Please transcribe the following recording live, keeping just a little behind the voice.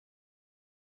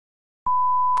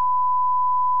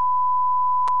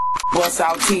Bust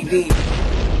Out TV.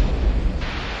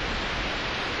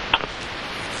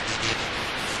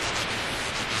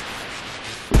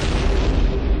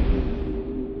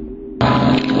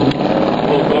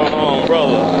 What's going on,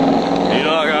 brother? You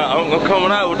know, I'm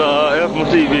coming out with FM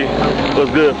TV.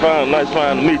 What's good? Nice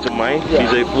to meet you, man.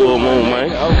 Yeah. DJ Full Moon, man.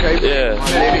 Okay. Yeah,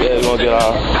 we're gonna get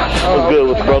our. What's good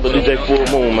with the brother DJ Full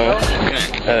Moon, man?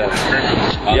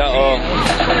 Y'all,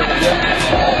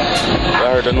 I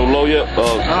heard the new low yet?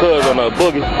 Cuz on the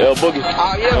Boogie, L Boogie.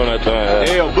 Oh, yeah. On that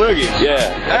thing. L Boogie?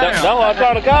 Yeah. That's what I'm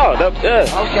trying to call. Yeah.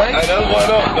 Okay. Hey, that's what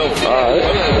up, though. Alright.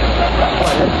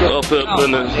 Up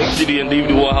in the CD and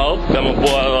DVD warehouse. Got my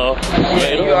boy,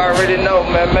 Yeah, you already know,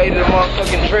 man. Made the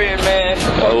motherfucking dread, man.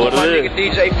 What my it nigga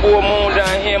DJ Full Moon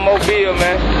down here in Mobile,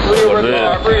 man.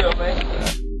 Real, man.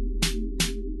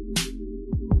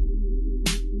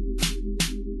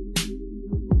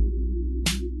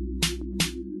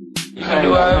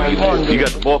 You got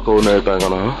the barcode and everything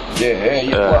on it, huh?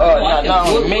 Yeah. Not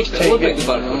on the mixtape.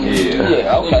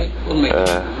 Yeah, okay.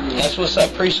 That's what's up.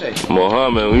 Appreciate it.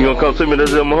 Muhammad, you gonna come see me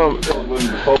this year, Muhammad? Huh?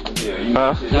 You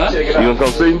gonna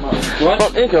come see me?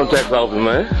 What? Income tax office,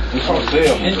 man.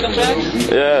 Income tax?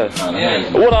 Yeah.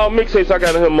 What all mixtapes I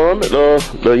got in here, Muhammad?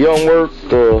 The Young Work,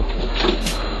 the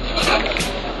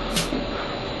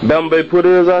Bombay put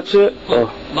his out shit. What?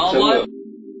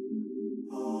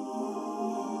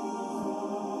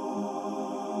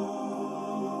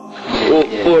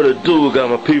 What the dude got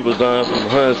my people down from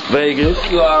Huntsville, Vegas.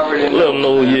 You already know. Let them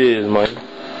know who he is, man.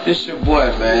 This your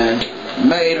boy, man.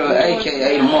 Majo,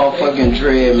 aka the motherfucking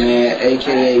dread, man.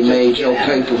 Aka Majo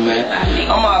Paper, man.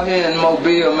 I'm out here in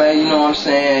Mobile, man. You know what I'm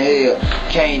saying? Hell,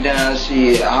 came down,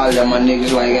 shit, hollered at my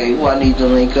niggas like, hey, who I need to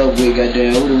link up with,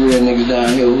 goddamn? Who the real niggas down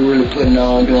here? Who really putting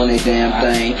on, doing their damn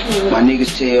thing? My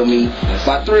niggas tell me.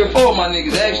 About 3 or 4 of my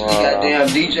niggas actually, goddamn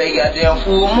DJ, goddamn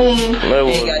Full Moon,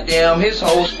 and goddamn his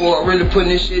whole squad really putting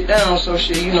this shit down. So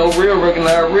shit, you know, real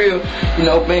recognize real. You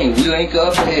know, bang, we link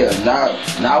up here. Now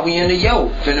we in the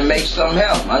yoke, finna make something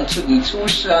happen. I took me 2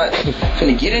 shots,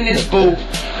 finna get in this booth,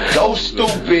 go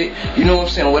stupid, you know what I'm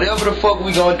saying? Whatever the fuck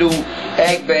we gonna do,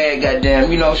 act bad,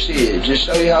 goddamn, you know, shit. Just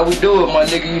show you how we do it, my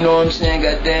nigga, you know what I'm saying?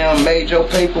 Goddamn, Majo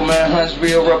Paper, man,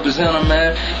 Huntsville representative,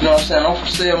 man. You know what I'm saying? I'm from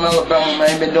Selma, Alabama,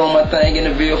 man. Been doing my thing in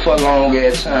the Ville for a long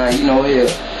ass time, you know, here,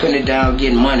 putting it down,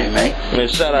 getting money, man. Man,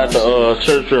 shout out to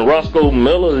Church and Roscoe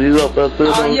Miller, he's up there too.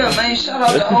 Oh, yeah, man, shout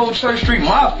out to whole Church Street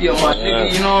Mafia, my nigga,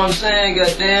 you know what I'm saying?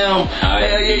 Goddamn,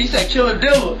 hell yeah, you said Killer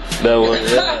Dilla. That was,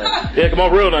 yeah, come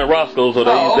on, real name Roscoe, so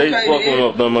they fucking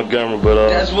up on Montgomery, but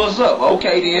that's what's up.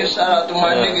 Okay then, shout out to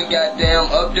my nigga,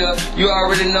 goddamn, up there. You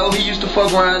already know he used to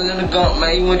fuck around in the gump,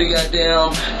 man. He went to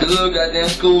goddamn the little goddamn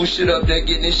school shit up there,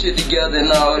 getting this shit together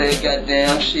and all that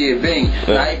goddamn shit, bing.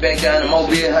 Now he back down in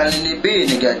Mobile handling their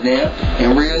business, goddamn,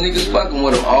 and real niggas fucking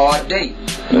with him all day.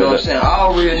 You know what I'm saying?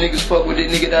 All real niggas fuck with this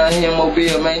nigga down here in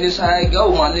Mobile, man. This how it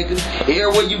go, my nigga.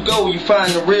 Everywhere you go, you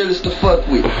find the realest to fuck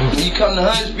with. When you come to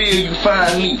Huntsville, you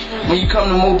find me. When you come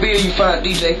to Mobile, you find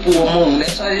DJ Full Moon.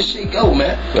 That's how this shit go,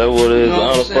 man. That's what it is.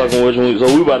 I'm fucking with you. So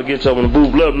we about to get you up in the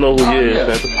booth. Let them know who you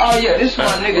is. Oh yeah, this my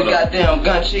nigga goddamn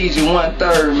Gun Cheesy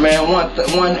 1/3, man. One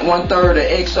third of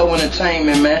XO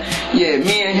Entertainment, man. Yeah,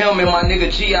 me and him and my nigga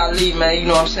G Ali, man. You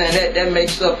know what I'm saying? That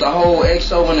makes up the whole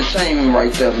XO Entertainment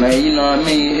right there, man. You know what I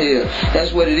mean? Here,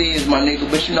 that's what it is, my nigga.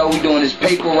 But you know we doing this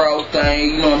paper route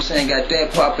thing. You know what I'm saying? Got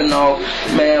that popping off,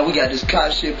 man. We got this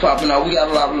cop shit popping off. We got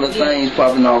a lot of little things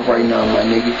popping off right now, my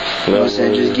nigga. You know what I'm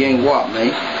saying? Just getting guap, man.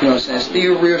 You know what I'm saying?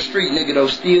 Still real street, nigga, though.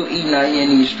 Still eating out here in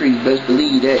these streets. Best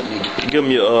believe that, nigga. Give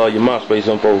me your MySpace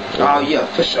info. Oh yeah,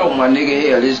 for sure, my nigga.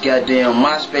 Here, this goddamn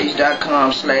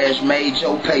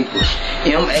MySpace.com/Majo Paper.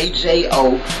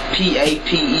 MAJOPAPER.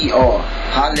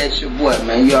 Holla at your boy,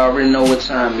 man. You already know what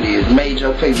time it is.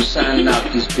 Majo Paper signing out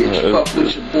this bitch. Fuck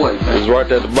with your boy, man. It's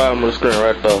right at the bottom of the screen,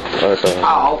 right there.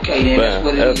 Oh, okay then. That's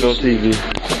what it is. That's on TV.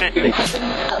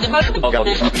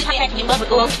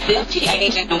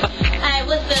 Hey,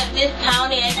 what's up? This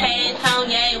Tony, aka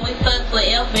Tony, and we fuck with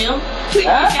FM.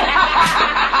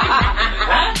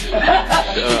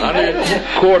 I need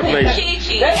coordination.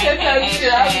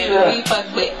 We fuck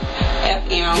with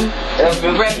FM.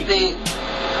 Represent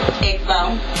XO,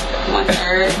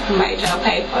 1/3, Majo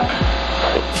Paper,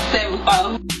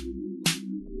 7-4.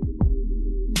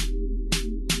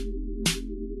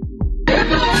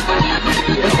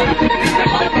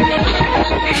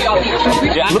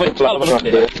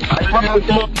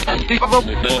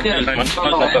 Yeah.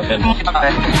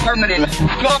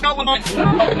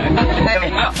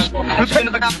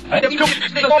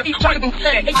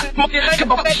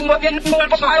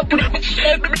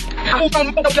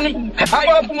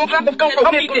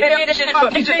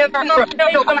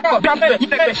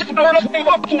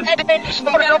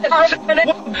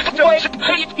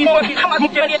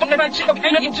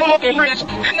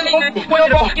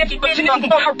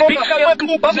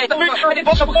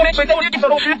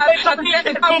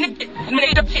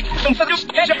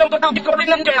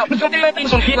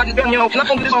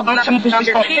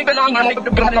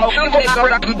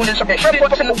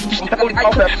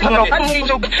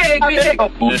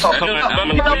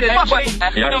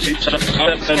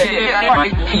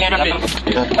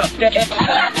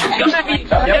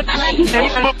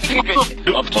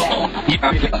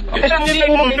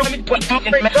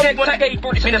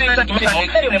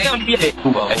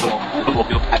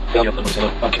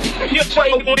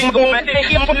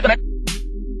 Okay.